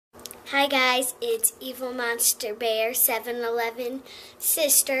Hi guys, it's Evil Monster Bear 711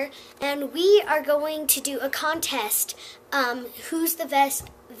 sister, and we are going to do a contest, who's the best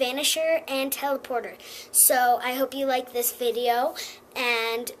vanisher and teleporter. So I hope you like this video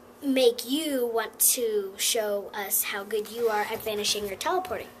and make you want to show us how good you are at vanishing or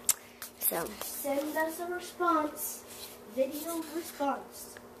teleporting. So send us a response, video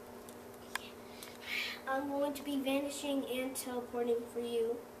response. I'm going to be vanishing and teleporting for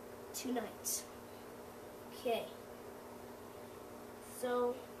you tonight. Okay.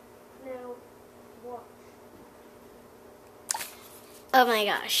 So now watch. Oh my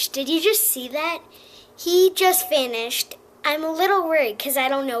gosh, did you just see that? He just vanished. I'm a little worried because I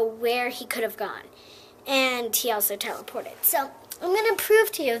don't know where he could have gone. And he also teleported. So I'm going to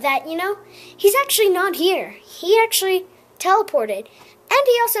prove to you that, he's actually not here. He actually teleported. And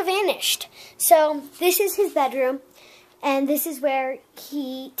he also vanished. So this is his bedroom. And this is where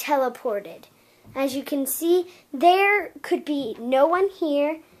he teleported. As you can see, there could be no one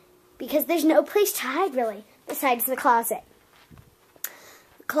here because there's no place to hide, really, besides the closet.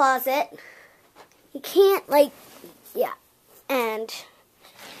 You can't, yeah. And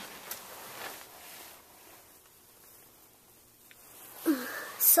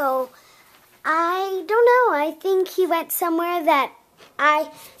so, I don't know. I think he went somewhere that I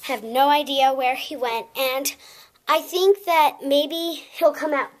have no idea where he went. And I think that maybe he'll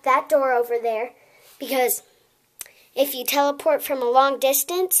come out that door over there, because if you teleport from a long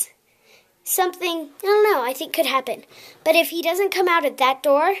distance, something, I don't know, I think could happen. But if he doesn't come out at that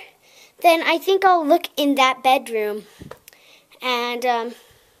door, then I think I'll look in that bedroom and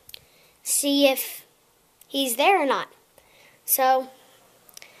see if he's there or not. So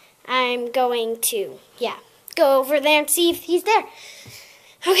I'm going to, go over there and see if he's there.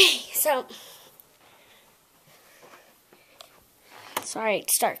 Okay, so sorry,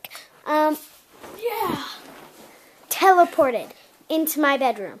 it's dark. Teleported into my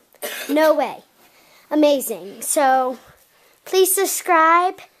bedroom. No way. Amazing. So, please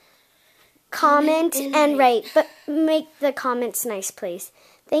subscribe, comment, and rate. But make the comments nice, please.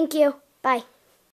 Thank you. Bye.